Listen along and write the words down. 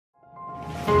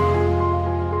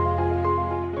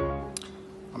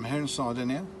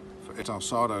Sardinia for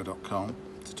italsardo.com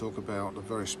to talk about a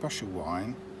very special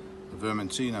wine, the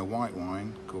Vermentino white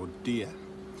wine called Dia.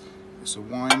 It's a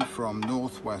wine from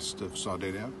northwest of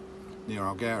Sardinia, near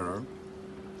Alghero.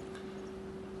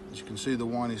 As you can see, the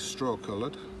wine is straw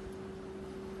coloured.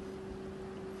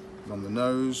 On the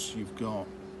nose you've got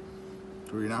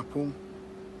green apple,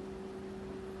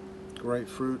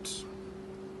 grapefruit,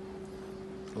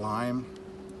 lime,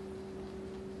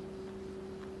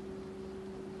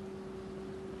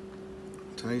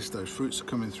 taste, those fruits are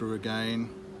coming through again,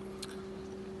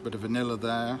 bit of vanilla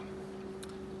there,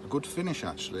 a good finish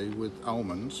actually with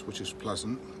almonds, which is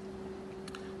pleasant.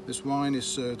 This wine is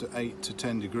served at 8 to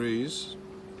 10 degrees.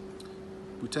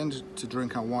 We tend to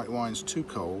drink our white wines too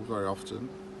cold very often,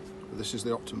 but this is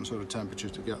the optimum sort of temperature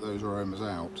to get those aromas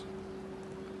out.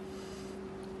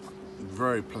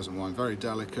 Very pleasant wine, very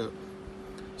delicate.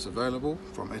 It's available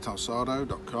from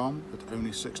italsardo.com at only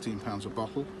 £16 a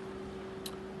bottle.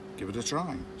 Give it a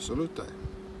try. Salute.